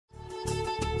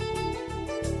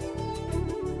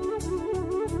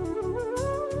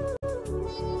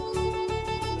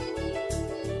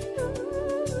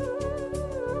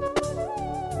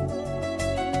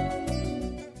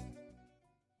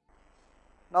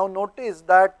Now notice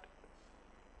that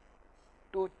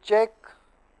to check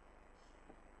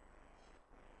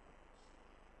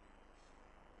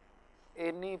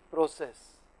any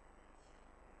process,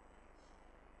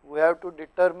 we have to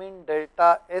determine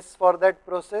delta S for that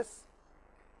process,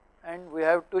 and we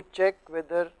have to check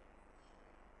whether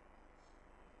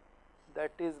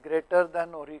that is greater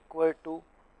than or equal to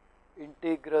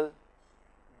integral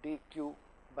dq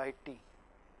by t.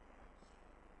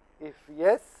 If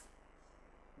yes,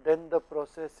 then the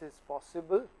process is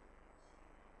possible.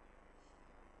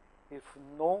 If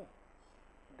no,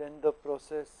 then the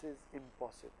process is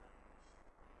impossible.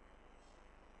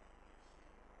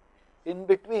 In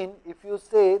between, if you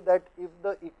say that if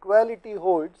the equality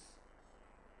holds,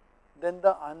 then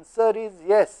the answer is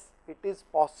yes, it is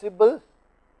possible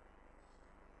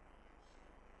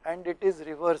and it is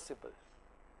reversible.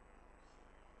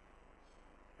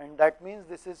 And that means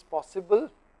this is possible.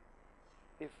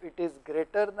 If it is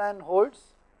greater than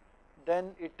holds,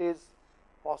 then it is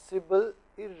possible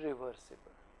irreversible.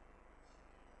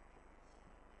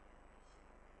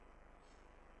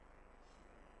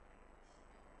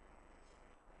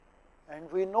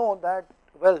 And we know that,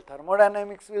 well,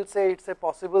 thermodynamics will say it is a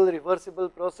possible reversible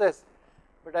process,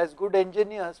 but as good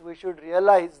engineers we should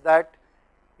realize that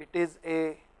it is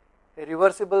a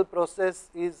reversible process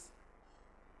is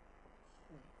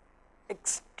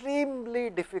extremely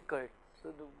difficult. So,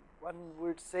 one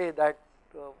would say that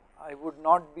I would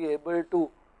not be able to,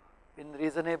 in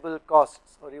reasonable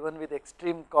costs or even with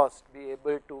extreme cost, be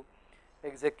able to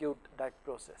execute that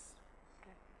process.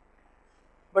 Okay.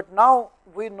 But now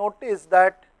we notice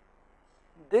that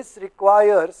this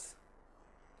requires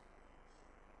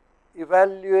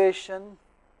evaluation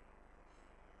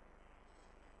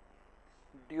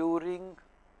during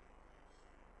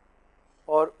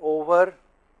or over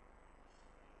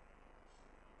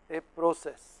a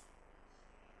process,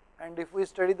 and if we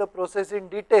study the process in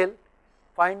detail,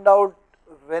 find out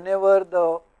whenever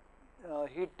the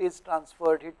heat is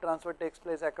transferred, heat transfer takes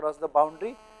place across the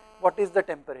boundary, what is the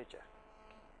temperature.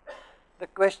 The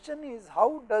question is,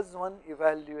 how does one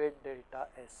evaluate delta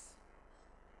S?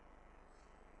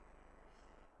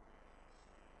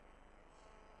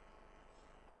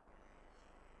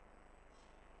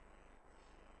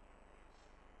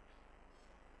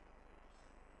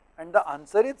 And the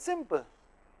answer is simple.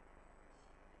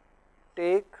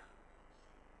 Take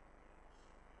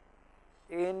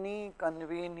any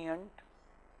convenient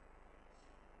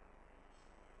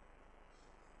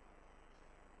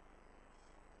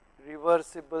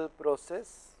reversible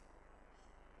process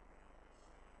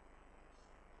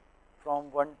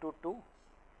from 1 to 2,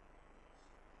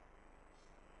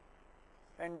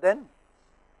 and then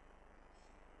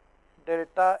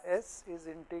delta S is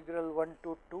integral 1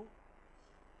 to 2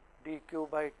 dq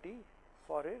by t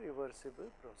for a reversible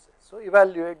process. So,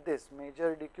 evaluate this,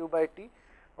 measure dq by t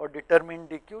or determine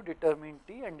dq, determine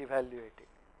t and evaluate it.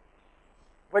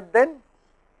 But then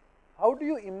how do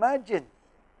you imagine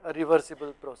a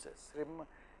reversible process?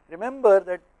 Remember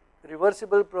that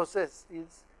reversible process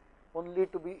is only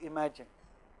to be imagined.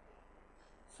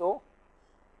 So,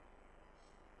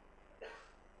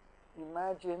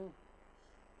 imagine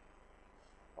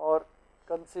or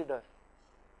consider.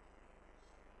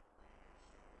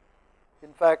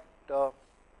 In fact, the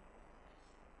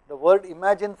word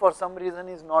imagine for some reason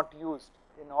is not used.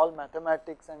 In all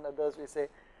mathematics and others we say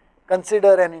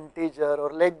consider an integer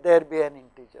or let there be an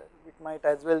integer. It might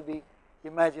as well be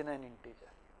imagine an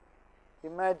integer.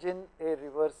 Imagine a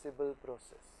reversible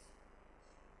process.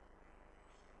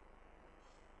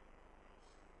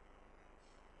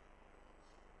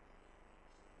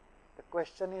 The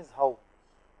question is how.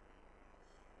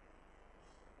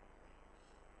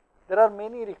 There are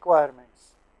many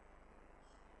requirements.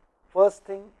 First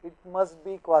thing, it must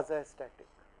be quasi-static.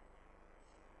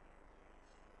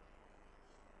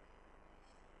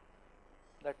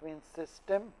 That means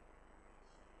system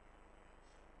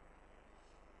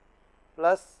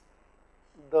plus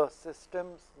the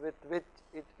systems with which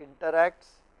it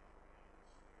interacts,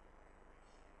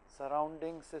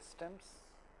 surrounding systems,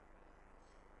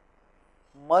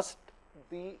 must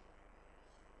be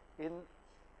in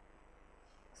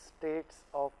states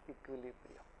of equilibrium.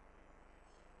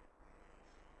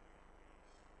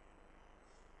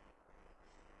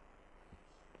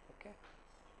 Okay.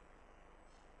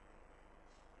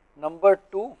 Number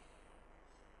 2,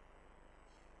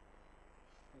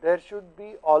 there should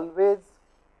be always,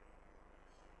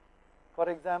 for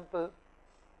example,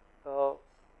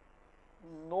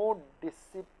 no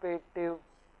dissipative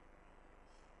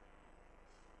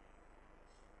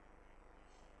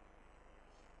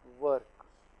work.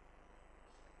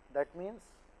 That means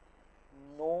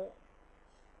no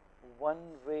one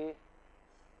way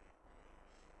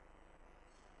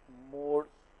mode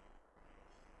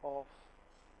of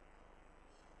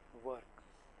work.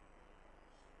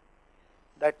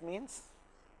 That means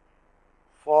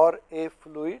for a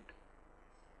fluid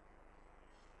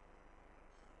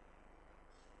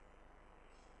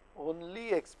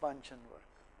only expansion work.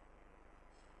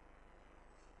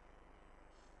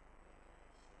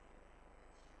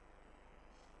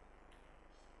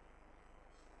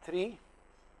 Three,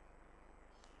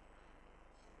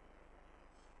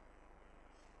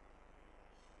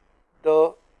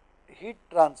 the heat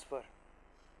transfer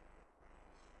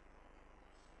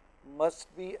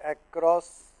must be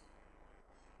across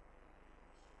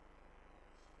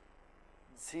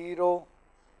 0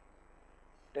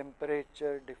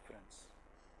 temperature difference.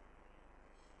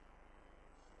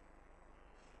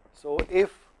 So,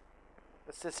 if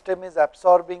the system is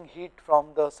absorbing heat from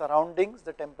the surroundings,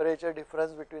 the temperature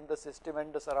difference between the system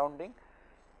and the surrounding,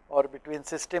 or between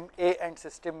system A and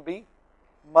system B,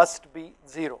 must be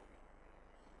 0.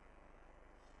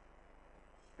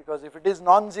 Because if it is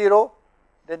non-zero,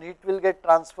 then heat will get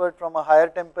transferred from a higher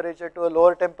temperature to a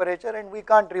lower temperature, and we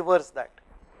can't reverse that.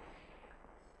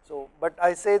 So, but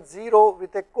I say 0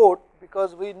 with a quote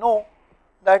because we know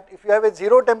that if you have a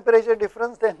 0 temperature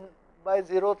difference, then by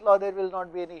 0th law there will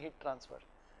not be any heat transfer.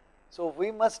 So,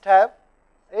 we must have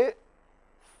a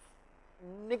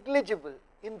negligible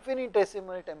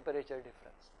infinitesimal temperature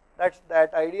difference.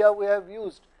 That idea we have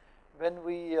used when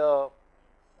we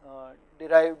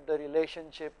derived the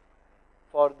relationship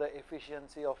for the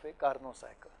efficiency of a Carnot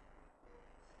cycle.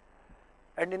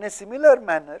 And in a similar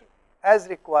manner, as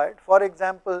required, for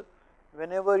example,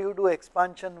 whenever you do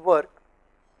expansion work,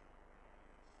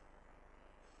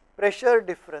 pressure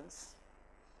difference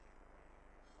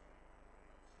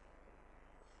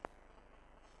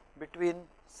between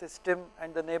system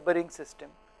and the neighboring system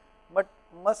but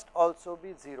must also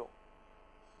be 0.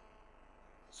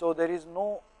 So, there is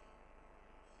no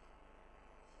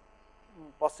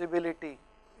possibility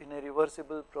in a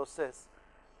reversible process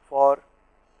for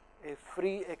a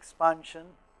free expansion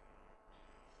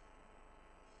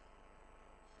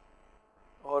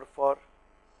or for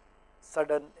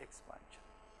sudden expansion.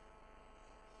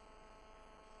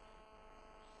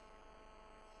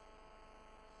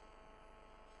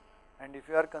 And if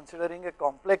you are considering a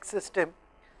complex system,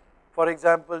 for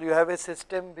example, you have a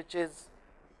system which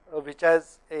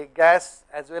has a gas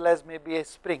as well as maybe a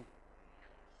spring,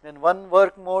 then one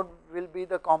work mode will be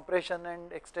the compression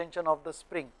and extension of the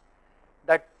spring.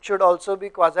 That should also be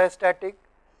quasi-static,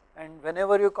 and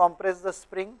whenever you compress the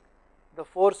spring, the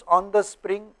force on the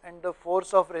spring and the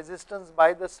force of resistance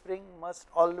by the spring must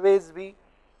always be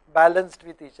balanced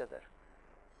with each other.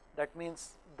 That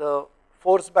means the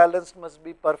force balance must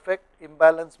be perfect,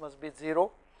 imbalance must be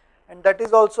 0, and that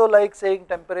is also like saying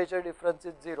temperature difference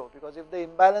is 0, because if the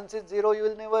imbalance is 0, you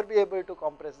will never be able to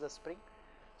compress the spring.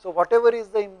 So, whatever is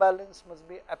the imbalance must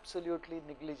be absolutely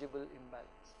negligible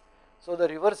imbalance. So, the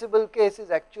reversible case is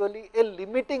actually a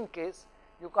limiting case,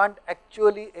 you can't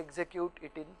actually execute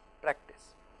it in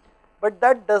practice. But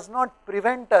that does not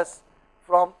prevent us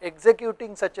from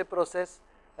executing such a process,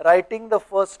 writing the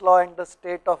first law and the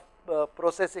state of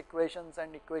process equations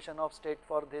and equation of state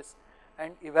for this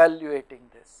and evaluating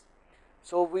this.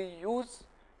 So, we use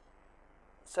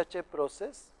such a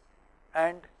process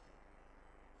and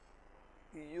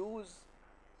use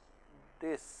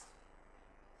this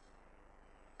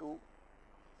to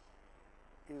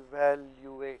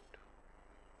evaluate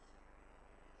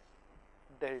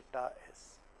delta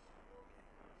S.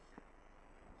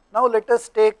 Now, let us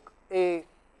take a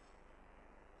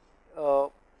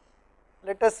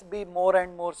let us be more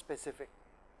and more specific.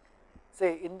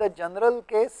 Say in the general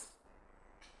case,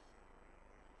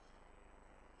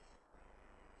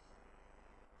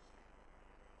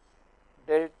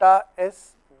 delta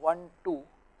S12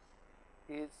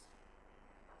 is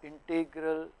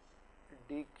integral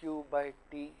dq by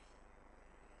t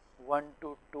 1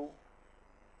 to 2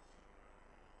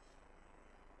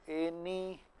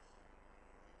 any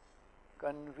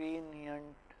convenient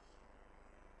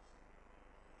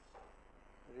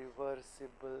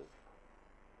reversible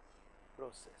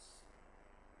process.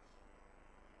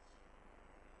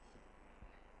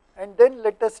 And then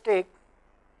let us take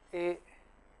a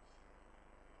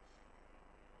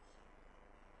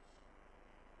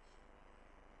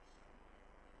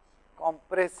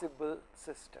compressible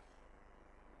system,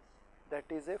 that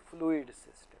is a fluid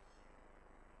system.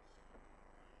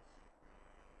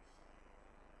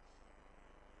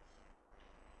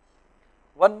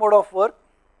 One mode of work,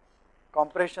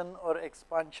 compression or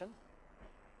expansion.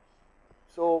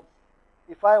 So,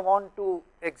 if I want to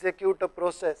execute a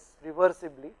process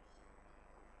reversibly,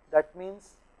 that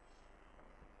means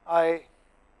I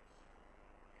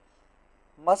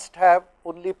must have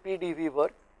only PdV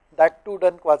work, that too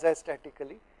done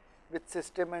quasi-statically with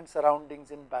system and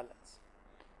surroundings in balance.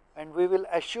 And we will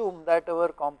assume that our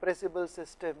compressible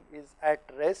system is at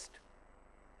rest.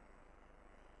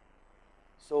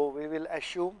 So, we will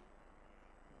assume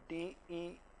dE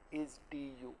is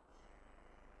du,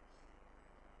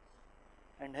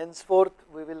 and henceforth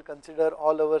we will consider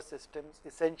all our systems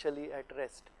essentially at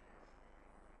rest.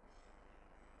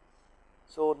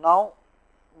 So, now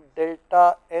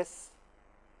delta S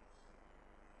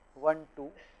 1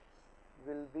 2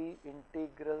 will be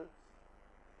integral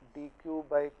dq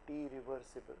by t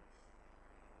reversible,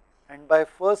 and by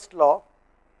first law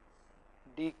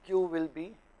dq will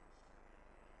be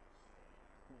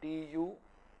du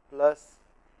plus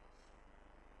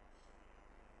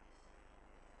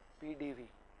pdv,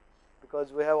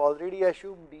 because we have already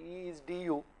assumed dE is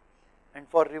du, and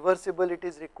for reversible it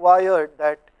is required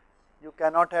that you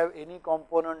cannot have any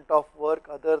component of work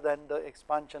other than the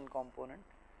expansion component.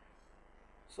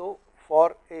 So,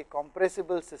 for a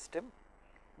compressible system,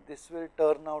 this will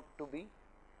turn out to be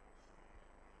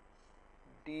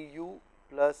du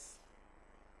plus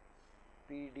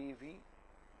pdv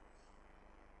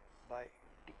by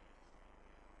t.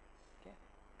 Okay.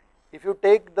 If you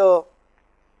take the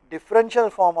differential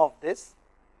form of this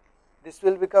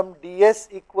will become ds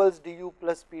equals du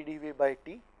plus pdv by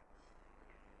t,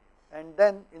 and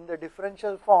then in the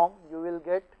differential form you will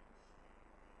get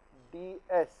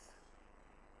ds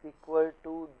equal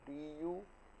to du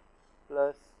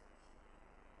plus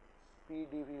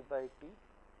pdv by t,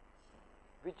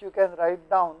 which you can write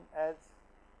down as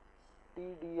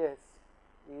tds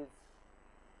is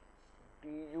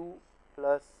du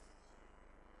plus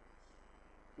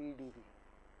pdv.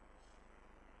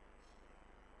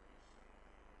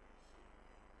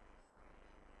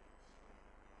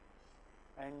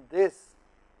 And this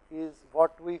is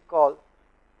what we call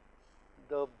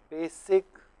the basic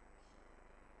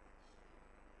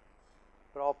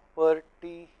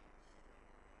property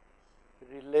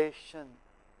relation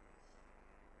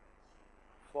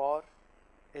for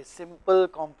a simple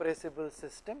compressible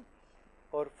system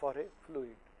or for a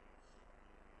fluid.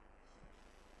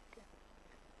 Okay.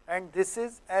 And this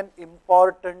is an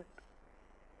important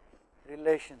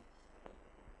relation,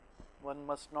 one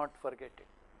must not forget it.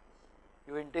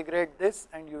 You integrate this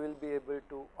and you will be able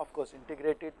to, of course,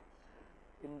 integrate it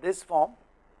in this form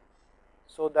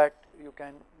so that you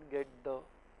can get the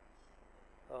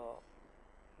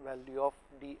value of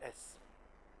ds.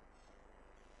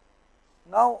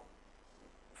 Now,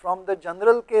 from the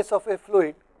general case of a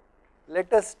fluid,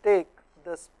 let us take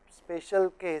the special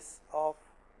case of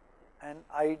an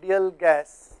ideal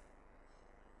gas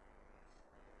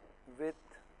with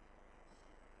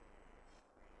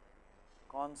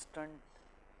constant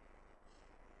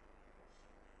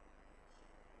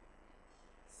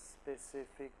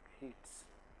specific heats.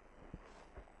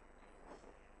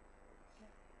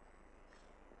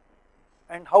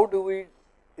 And how do we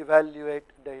evaluate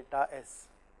delta S?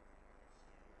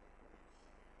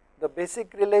 The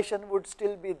basic relation would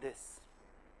still be this.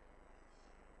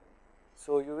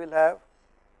 So, you will have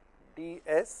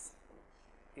ds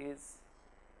is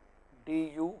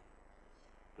du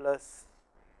plus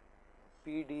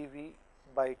pdv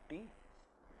by t,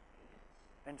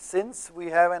 and since we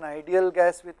have an ideal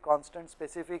gas with constant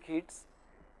specific heats,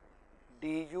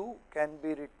 du can be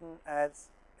written as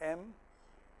m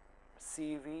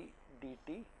Cv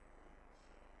dt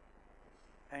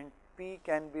and P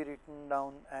can be written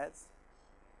down as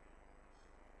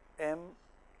m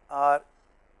R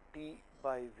T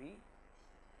by V,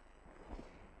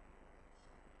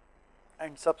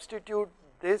 and substitute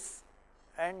this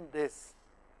and this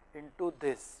into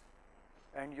this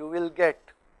and you will get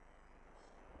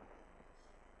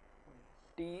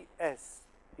ds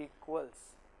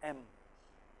equals m.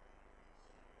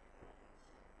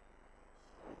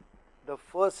 The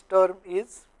first term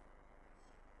is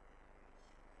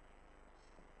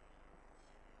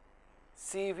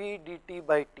Cv dt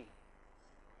by t.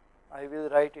 I will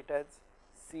write it as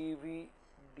Cv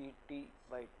dt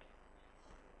by t.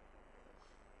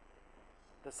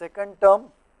 The second term,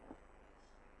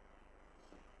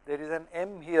 there is an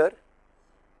m here,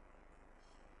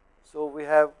 so we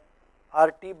have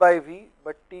RT by V,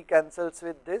 but t cancels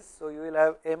with this, so you will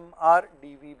have mR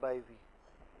dV by V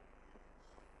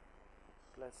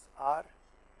plus R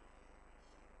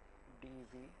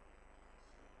dV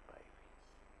by V.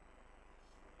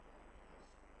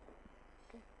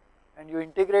 Okay. And you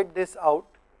integrate this out,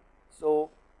 so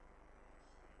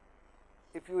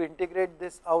if you integrate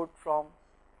this out from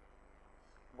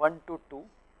 1 to 2,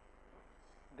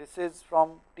 this is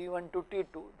from T1 to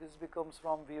T2, this becomes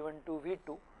from V1 to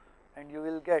V2, and you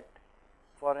will get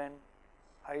for an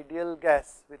ideal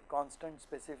gas with constant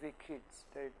specific heats,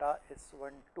 delta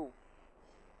S12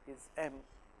 is M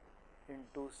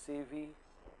into CV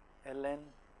ln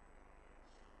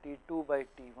T2 by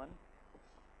T1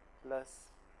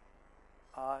 plus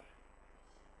R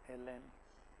ln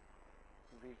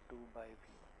V2 by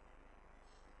V1.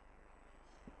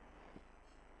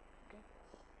 Okay.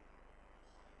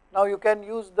 Now you can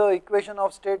use the equation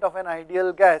of state of an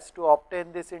ideal gas to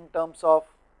obtain this in terms of,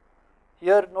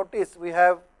 here notice we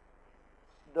have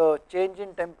the change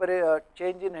in temperature,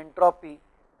 change in entropy,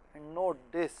 and note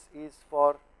this is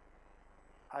for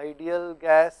ideal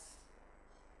gas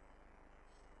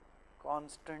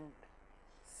constant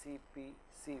Cp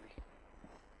Cv.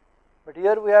 But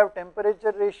here we have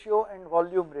temperature ratio and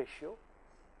volume ratio.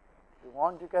 If you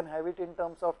want, you can have it in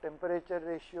terms of temperature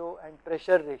ratio and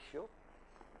pressure ratio,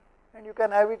 and you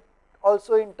can have it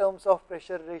also in terms of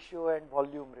pressure ratio and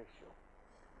volume ratio.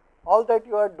 All that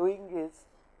you are doing is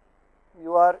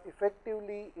you are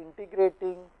effectively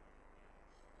integrating,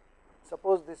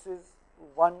 suppose this is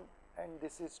 1 and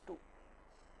this is 2,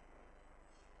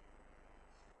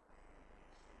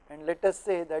 and let us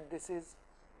say that this is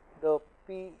the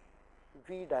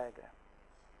PV diagram.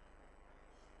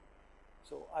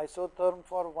 So isotherm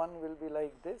for 1 will be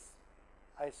like this,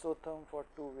 isotherm for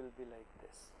 2 will be like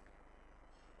this.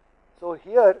 So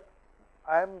here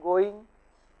I am going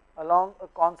along a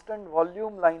constant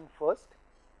volume line first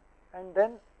and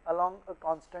then along a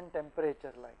constant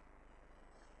temperature line.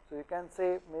 So you can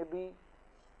say maybe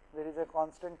there is a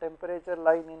constant temperature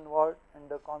line involved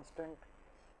and a constant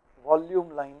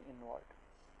volume line involved,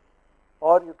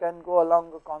 or you can go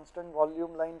along a constant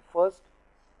volume line first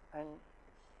and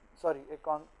so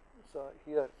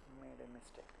here made a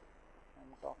mistake, I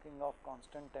am talking of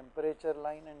constant temperature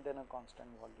line and then a constant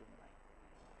volume line.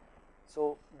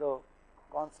 So the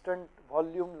constant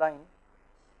volume line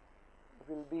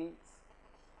will be,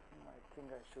 I think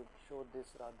I should show this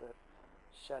rather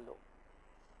shallow,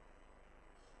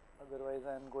 otherwise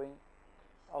I am going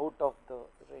out of the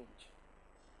range.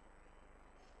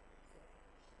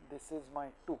 This is my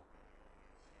 2,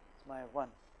 it's my 1.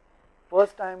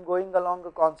 First I am going along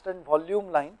a constant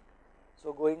volume line,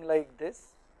 so going like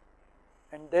this,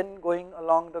 and then going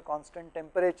along the constant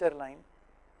temperature line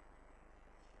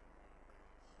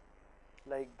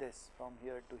like this from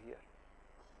here to here,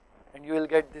 and you will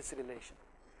get this relation.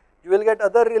 You will get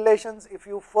other relations if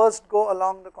you first go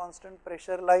along the constant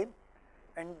pressure line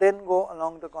and then go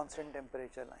along the constant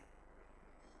temperature line,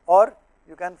 or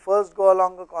you can first go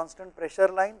along a constant pressure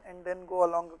line and then go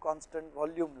along a constant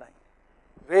volume line.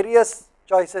 Various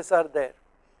choices are there,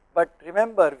 but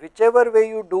remember, whichever way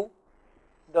you do,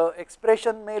 the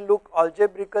expression may look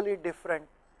algebraically different,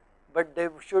 but they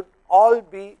should all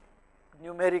be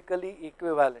numerically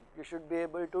equivalent. You should be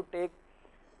able to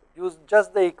use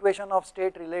just the equation of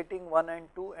state relating 1 and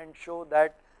 2 and show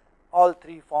that all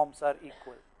three forms are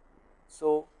equal.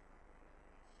 So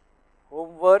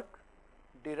homework,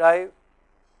 derive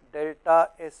delta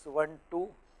S12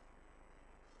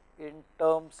 in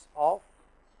terms of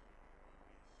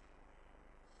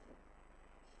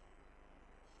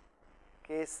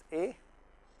case A,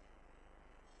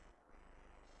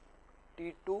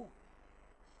 T2,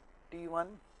 T1,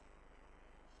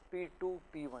 P2,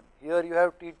 P1. Here you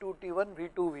have T2, T1,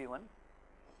 V2, V1,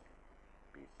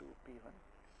 P2, P1,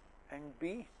 and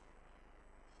B,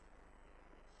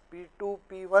 P2,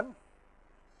 P1,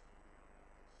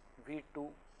 V2,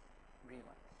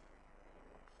 V1.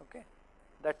 Okay,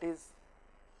 that is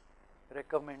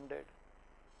recommended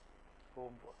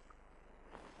homework.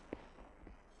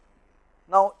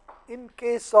 Now, in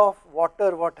case of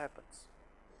water, what happens?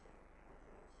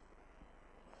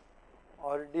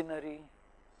 Ordinary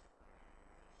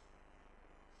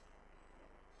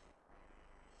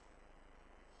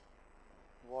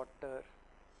water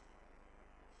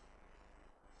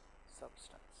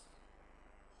substance.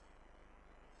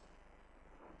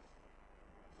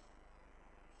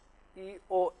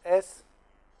 EOS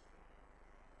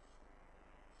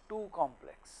 2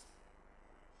 complex.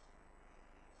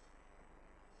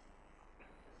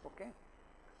 Okay.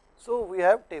 So we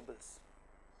have tables.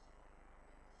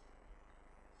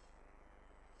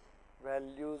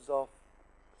 Values of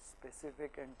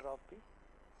specific entropy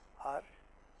are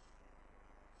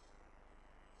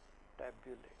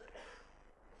tabulated,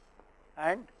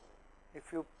 and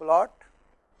if you plot,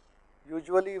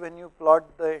 usually when you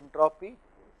plot the entropy,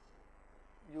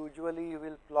 usually you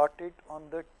will plot it on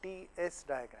the TS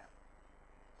diagram.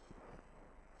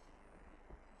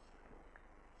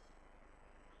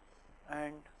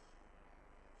 and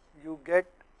you get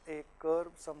a curve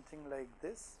something like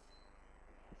this,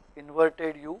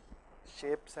 inverted U,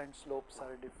 shapes and slopes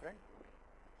are different,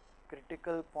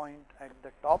 critical point at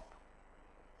the top,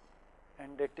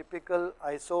 and a typical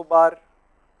isobar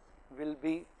will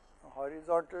be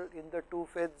horizontal in the two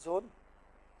phase zone,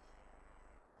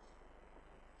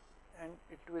 and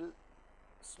it will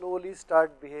slowly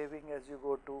start behaving as you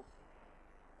go to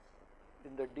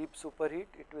in the deep superheat,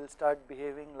 it will start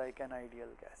behaving like an ideal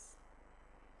gas.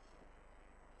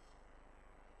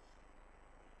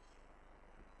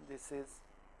 This is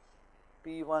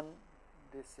P1,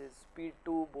 this is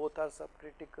P2, both are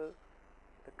subcritical.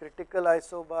 The critical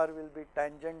isobar will be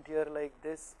tangent here like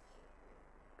this,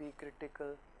 P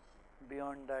critical,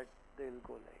 beyond that they will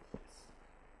go like this.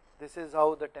 This is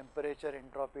how the temperature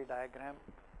entropy diagram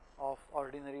of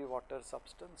ordinary water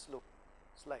substance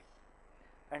looks like.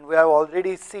 And we have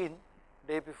already seen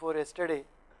day before yesterday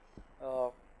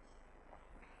how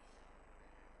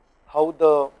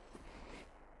the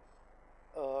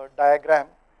diagram,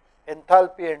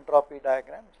 enthalpy entropy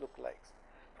diagrams look like.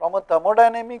 From a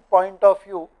thermodynamic point of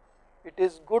view, it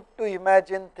is good to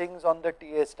imagine things on the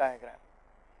TS diagram,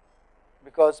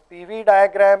 because PV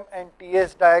diagram and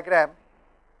TS diagram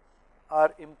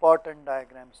are important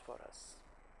diagrams for us.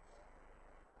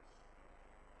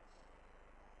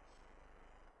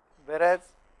 Whereas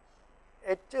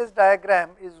HS diagram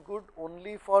is good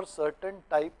only for certain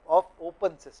type of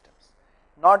open systems,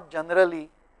 not generally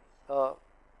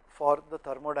for the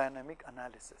thermodynamic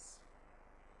analysis.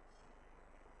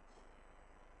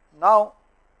 Now,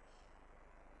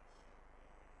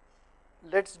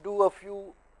 let us do a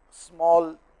few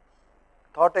small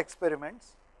thought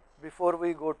experiments before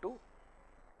we go to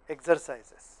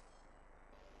exercises.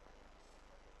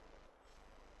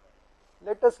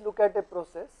 Let us look at a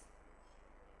process.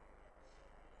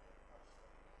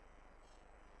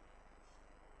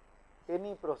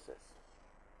 Any process,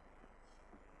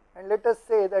 and let us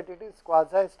say that it is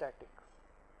quasi-static,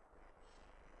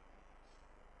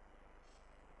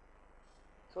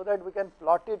 so that we can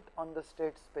plot it on the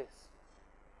state space.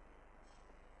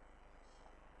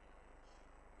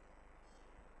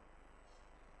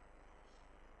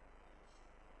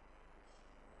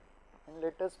 And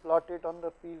let us plot it on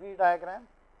the PV diagram,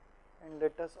 and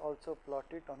let us also plot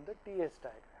it on the TS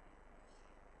diagram.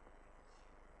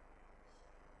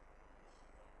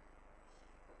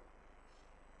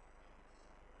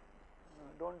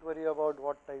 Don't worry about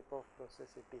what type of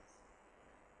process it is.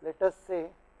 Let us say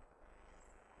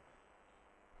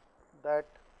that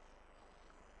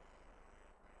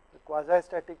the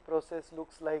quasi-static process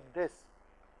looks like this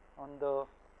on the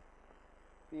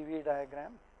PV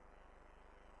diagram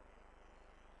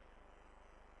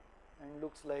and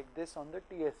looks like this on the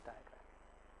TS diagram.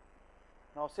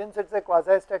 Now, since it is a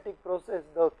quasi-static process,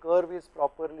 the curve is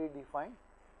properly defined.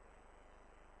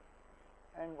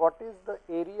 And what is the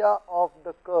area of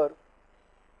the curve,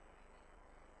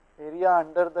 area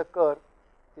under the curve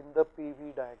in the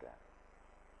PV diagram?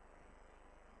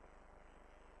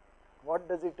 What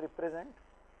does it represent?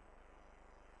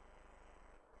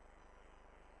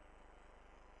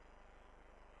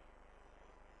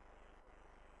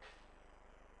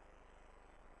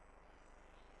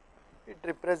 It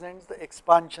represents the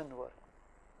expansion work.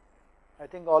 I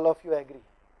think all of you agree.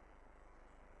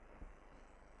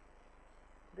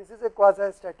 This is a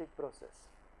quasi-static process.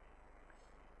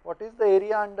 What is the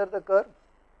area under the curve?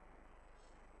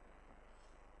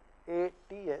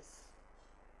 ATS.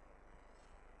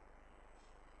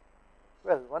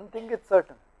 Well, one thing is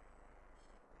certain,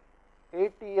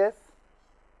 ATS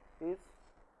is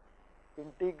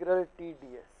integral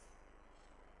TDS.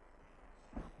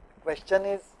 Question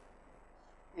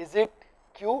is it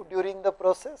Q during the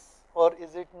process or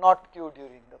is it not Q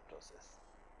during the process?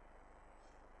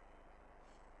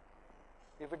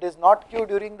 If it is not Q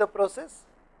during the process,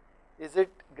 is it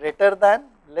greater than,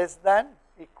 less than,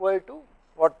 equal to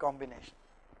what combination?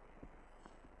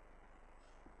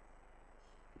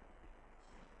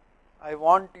 I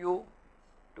want you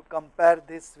to compare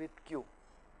this with Q.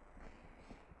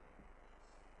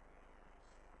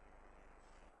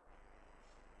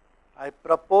 I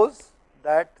propose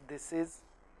that this is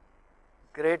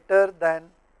greater than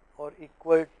or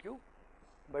equal to,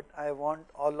 but I want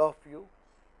all of you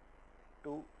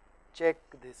to check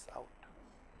this out.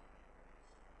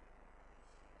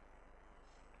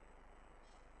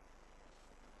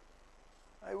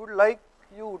 I would like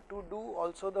you to do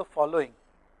also the following.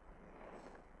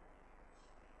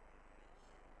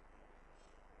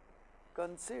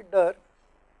 Consider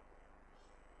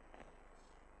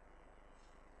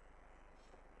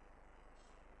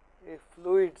a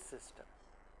fluid system.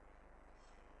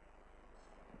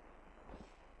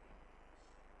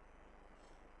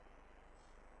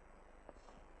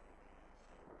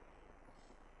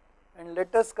 and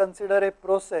let us consider a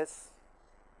process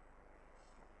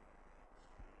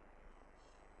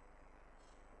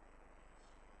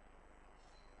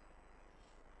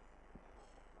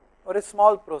or a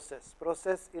small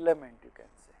process element you can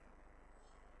say,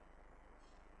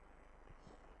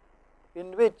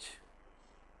 in which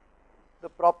the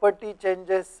property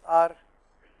changes are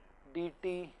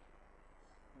dt,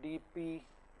 dp,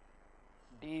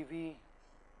 dv,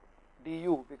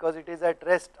 du, because it is at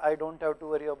rest I do not have to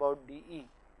worry about dE,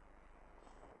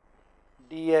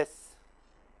 ds,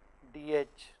 dh,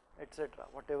 etc.,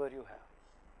 whatever you have.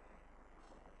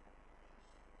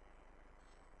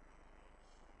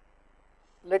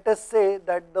 Let us say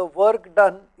that the work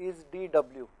done is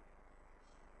dW,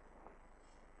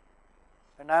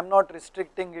 and I am not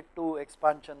restricting it to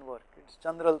expansion work, it is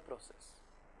general process.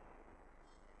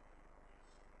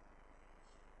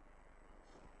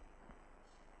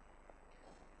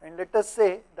 And let us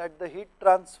say that the heat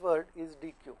transferred is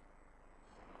dQ.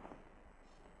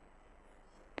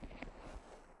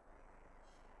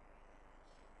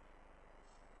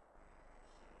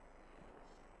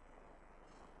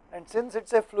 And since it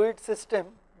is a fluid system,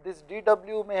 this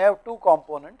dW may have two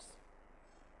components.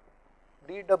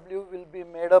 dW will be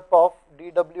made up of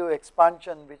dW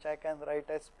expansion, which I can write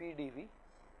as PdV,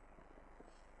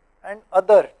 and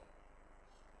other.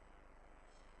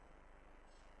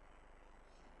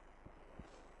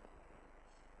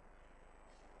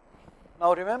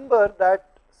 Now remember that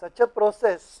such a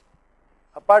process,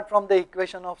 apart from the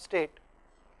equation of state,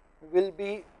 will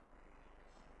be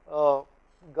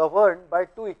governed by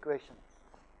two equations.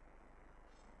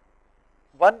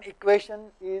 One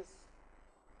equation is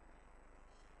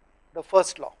the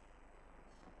first law.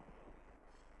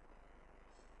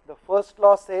 The first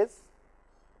law says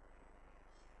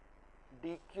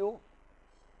dQ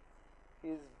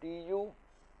is du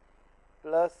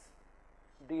plus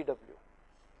dW,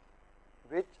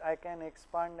 which I can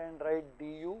expand and write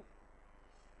du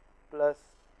plus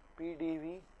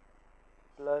pdV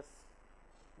plus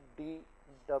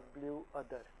dW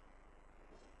other.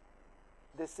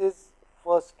 This is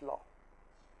first law.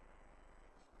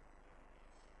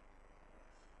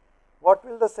 What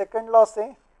will the second law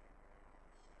say?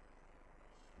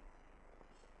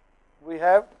 We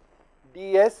have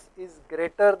ds is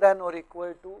greater than or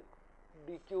equal to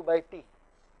dQ by T,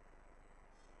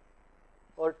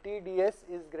 or TdS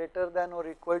is greater than or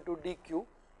equal to dQ,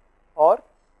 or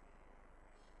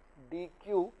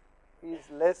dQ is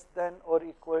less than or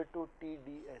equal to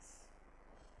TdS.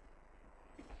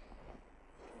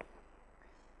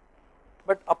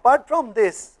 But apart from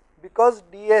this, because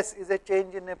ds is a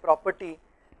change in a property,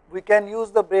 we can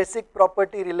use the basic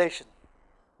property relation.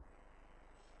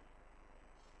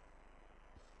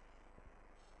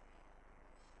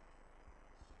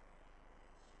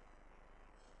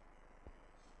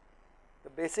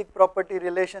 The basic property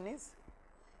relation is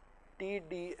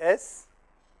TdS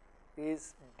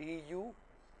is du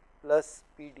plus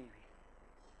pdV.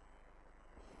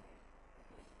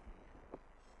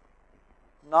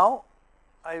 Now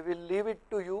I will leave it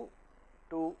to you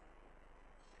to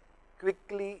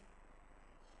quickly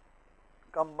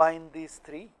combine these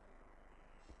three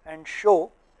and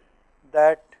show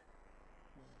that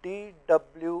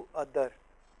dW other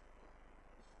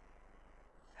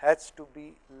has to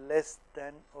be less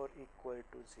than or equal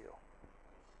to 0.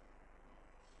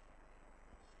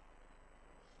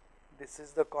 This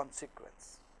is the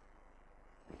consequence.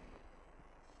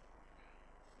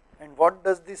 And what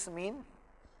does this mean?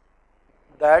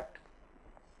 That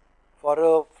for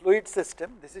a fluid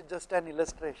system, this is just an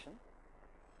illustration,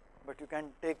 but you can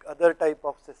take other type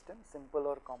of system, simple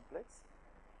or complex.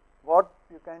 What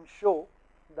you can show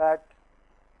that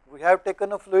we have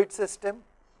taken a fluid system,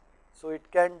 so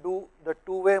it can do the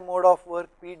two-way mode of work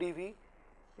PdV.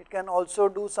 It can also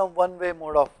do some one-way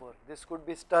mode of work. This could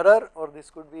be stirrer or this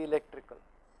could be electrical.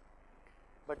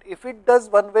 But if it does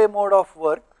one-way mode of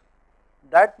work,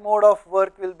 that mode of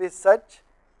work will be such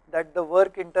that the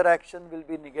work interaction will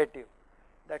be negative.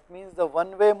 That means the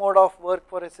one-way mode of work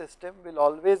for a system will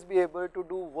always be able to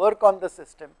do work on the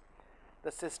system.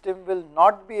 The system will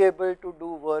not be able to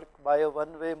do work by a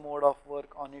one-way mode of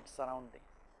work on its surrounding.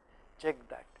 Check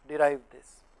that, derive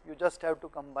this. You just have to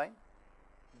combine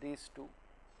these two,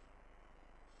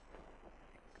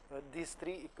 these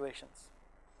three equations,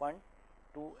 1,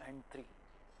 2 and 3.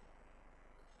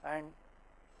 And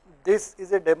this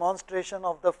is a demonstration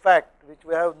of the fact which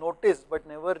we have noticed but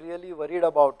never really worried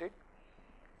about it,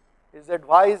 is that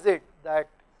why is it that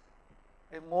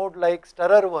a mode like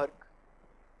stirrer work,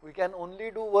 we can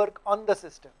only do work on the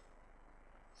system.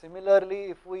 Similarly,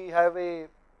 if we have a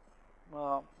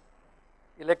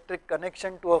electric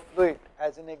connection to a fluid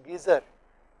as in a geyser,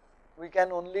 we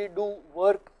can only do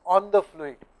work on the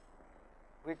fluid.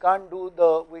 We can't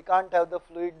have the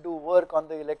fluid do work on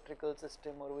the electrical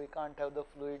system, or we can't have the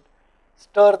fluid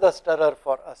stir the stirrer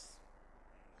for us.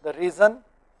 The reason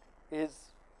is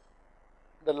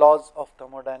the laws of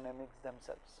thermodynamics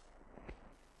themselves.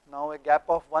 Now a gap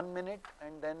of 1 minute,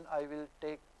 and then I will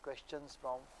take questions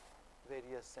from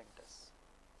various centers.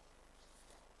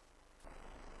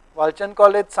 Walchand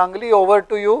College, Sangli, over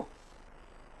to you.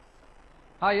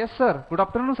 Yes sir. Good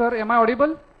afternoon sir. Am I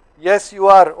audible? Yes, you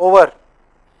are. Over.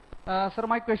 Sir,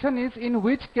 my question is, in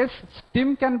which case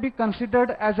steam can be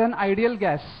considered as an ideal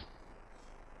gas?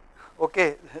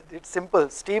 Okay, it's simple.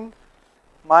 Steam,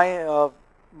 my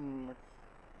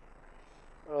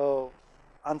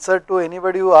answer to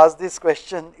anybody who asks this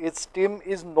question is steam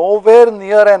is nowhere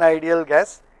near an ideal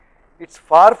gas. It's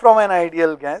far from an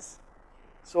ideal gas.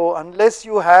 So unless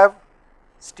you have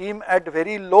steam at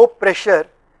very low pressure,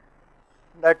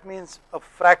 that means a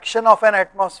fraction of an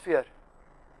atmosphere,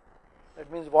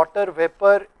 that means water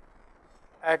vapor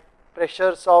at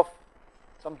pressures of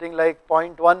something like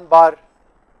 0.1 bar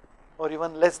or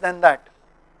even less than that,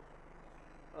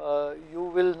 you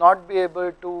will not be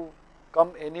able to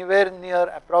come anywhere near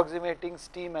approximating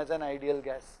steam as an ideal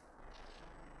gas.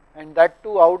 And that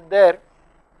too out there,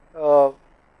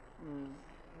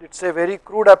 it's a very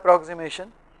crude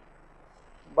approximation,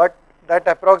 but that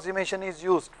approximation is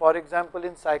used. For example,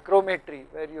 in psychrometry,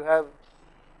 where you have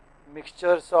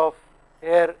mixtures of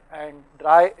air and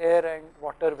dry air and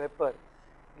water vapor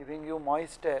giving you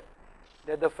moist air,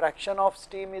 there the fraction of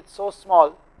steam is so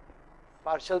small,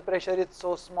 partial pressure is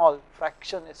so small,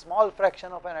 a small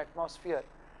fraction of an atmosphere,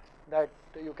 that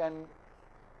you can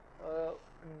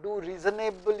do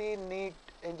reasonably neat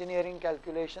engineering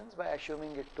calculations by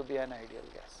assuming it to be an ideal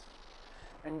gas.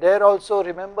 And there also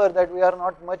remember that we are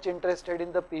not much interested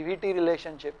in the PVT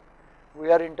relationship,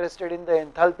 we are interested in the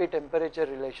enthalpy temperature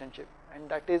relationship, and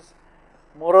that is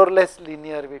more or less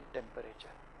linear with temperature.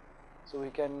 So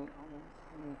we can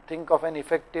think of an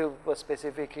effective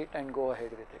specific heat and go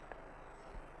ahead with it.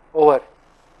 Over.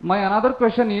 My another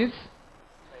question is,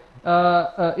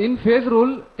 in phase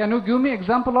rule, can you give me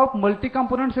example of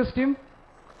multi-component system?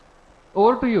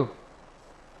 Over to you.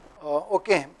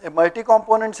 Okay, a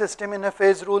multi-component system in a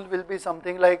phase rule will be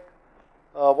something like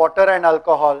water and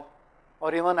alcohol,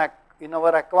 or even in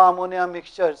our aqua ammonia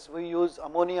mixtures we use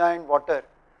ammonia and water.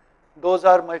 Those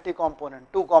are multi-component,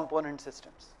 2-component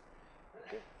systems.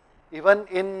 Okay. Even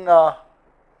in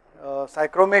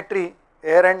psychrometry,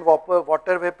 air and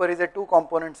water vapor is a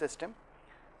 2-component system,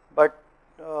 but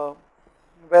well,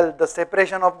 the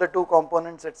separation of the 2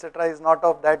 components etc. is not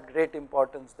of that great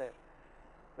importance there.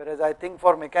 Whereas I think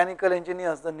for mechanical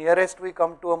engineers, the nearest we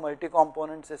come to a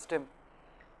multi-component system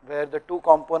where the 2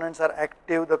 components are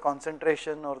active, the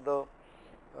concentration or the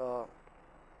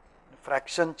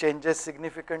fraction changes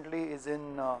significantly is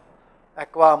in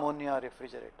aqua ammonia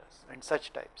refrigerators and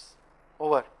such types.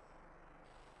 Over.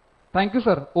 Thank you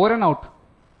sir. Over and out.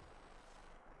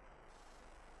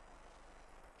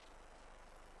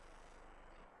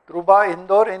 Truba,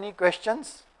 Indore, any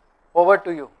questions? Over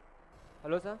to you.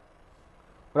 Hello sir.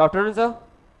 Good afternoon sir.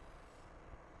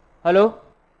 Hello.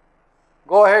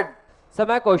 Go ahead. So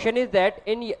my question is that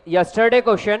in yesterday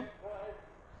question,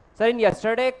 sir, in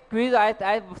yesterday quiz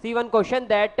I see one question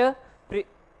that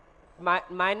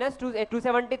minus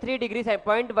 273 degrees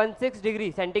 0.16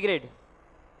 degrees centigrade,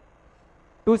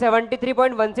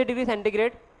 273.16 degrees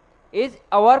centigrade is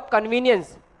our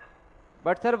convenience,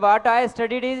 but sir what I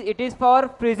studied is it is for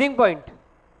freezing point.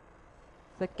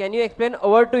 So can you explain?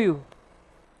 Over to you.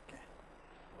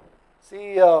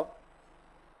 See,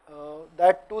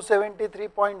 that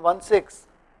 273.16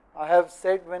 I have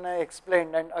said when I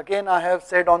explained, and again I have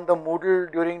said on the Moodle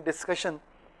during discussion,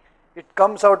 it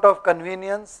comes out of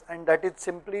convenience, and that is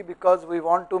simply because we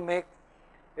want to make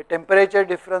a temperature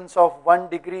difference of 1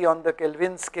 degree on the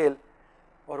Kelvin scale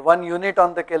or 1 unit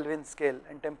on the Kelvin scale,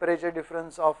 and temperature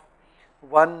difference of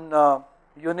 1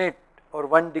 unit or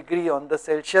 1 degree on the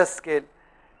Celsius scale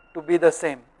to be the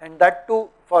same, and that too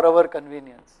for our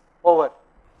convenience. Over.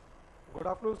 Good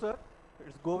afternoon sir,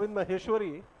 it's Govind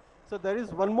Maheshwari. So there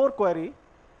is one more query,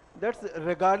 that's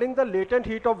regarding the latent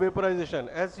heat of vaporization.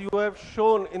 As you have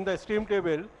shown in the stream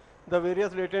table, the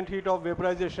various latent heat of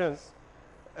vaporizations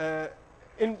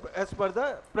as per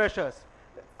the pressures.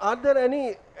 Are there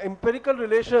any empirical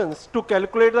relations to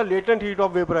calculate the latent heat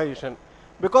of vaporization?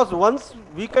 Because once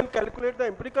we can calculate the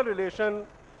empirical relation,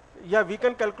 we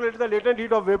can calculate the latent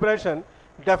heat of vaporization,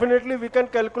 definitely we can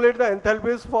calculate the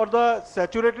enthalpies for the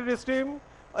saturated stream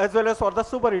as well as for the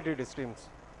superheated streams.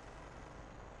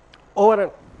 Over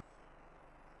and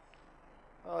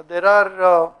There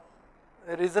are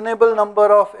a reasonable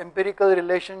number of empirical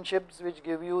relationships which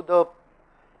give you the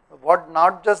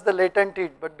not just the latent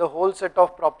heat but the whole set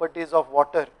of properties of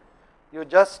water. You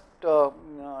just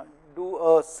do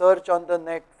a search on the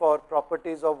net for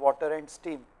properties of water and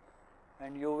steam,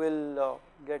 and you will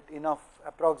get enough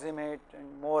approximate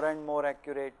and more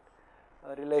accurate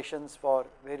relations for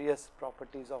various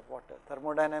properties of water,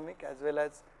 thermodynamic as well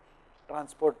as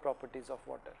transport properties of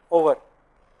water. Over.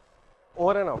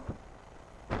 over and out.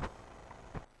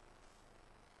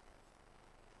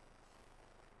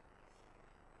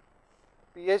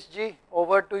 PSG,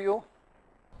 over to you.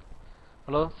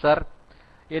 Hello, sir.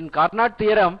 In Carnot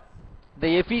theorem,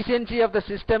 the efficiency of the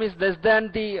system is less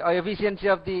than the efficiency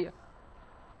of the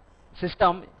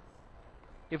system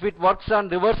if it works on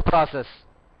reverse process.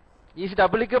 Is it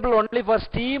applicable only for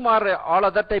steam or all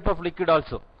other type of liquid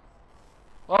also?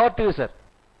 Over to you, sir.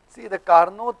 See, the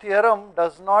Carnot theorem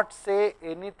does not say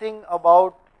anything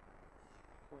about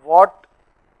what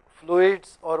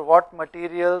fluids or what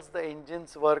materials the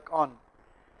engines work on.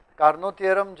 Carnot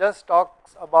theorem just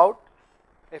talks about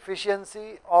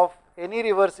efficiency of any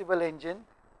reversible engine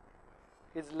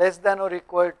is less than or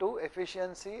equal to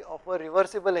efficiency of a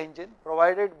reversible engine,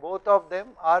 provided both of them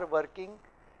are working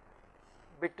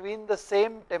between the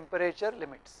same temperature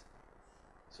limits.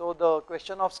 So the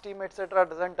question of steam etc.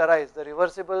 doesn't arise. The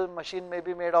reversible machine may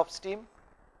be made of steam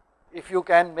if you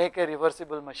can make a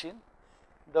reversible machine.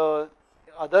 The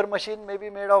other machine may be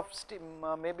made of steam,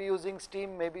 maybe using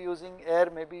steam, maybe using air,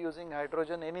 maybe using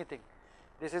hydrogen, anything.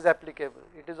 This is applicable.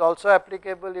 It is also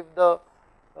applicable if the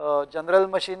general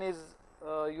machine is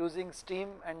using steam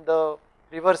and the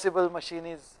reversible machine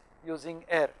is using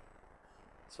air.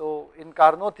 So in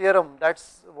Carnot theorem,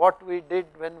 that's what we did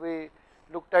when we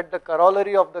looked at the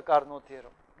corollary of the Carnot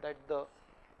theorem, that the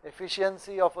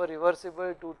efficiency of a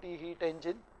reversible 2T heat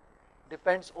engine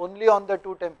depends only on the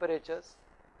two temperatures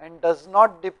and does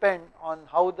not depend on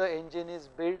how the engine is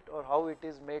built or how it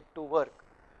is made to work.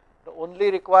 The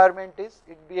only requirement is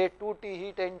it be a 2T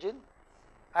heat engine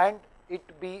and it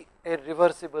be a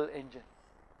reversible engine.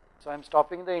 So I am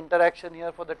stopping the interaction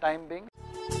here for the time being.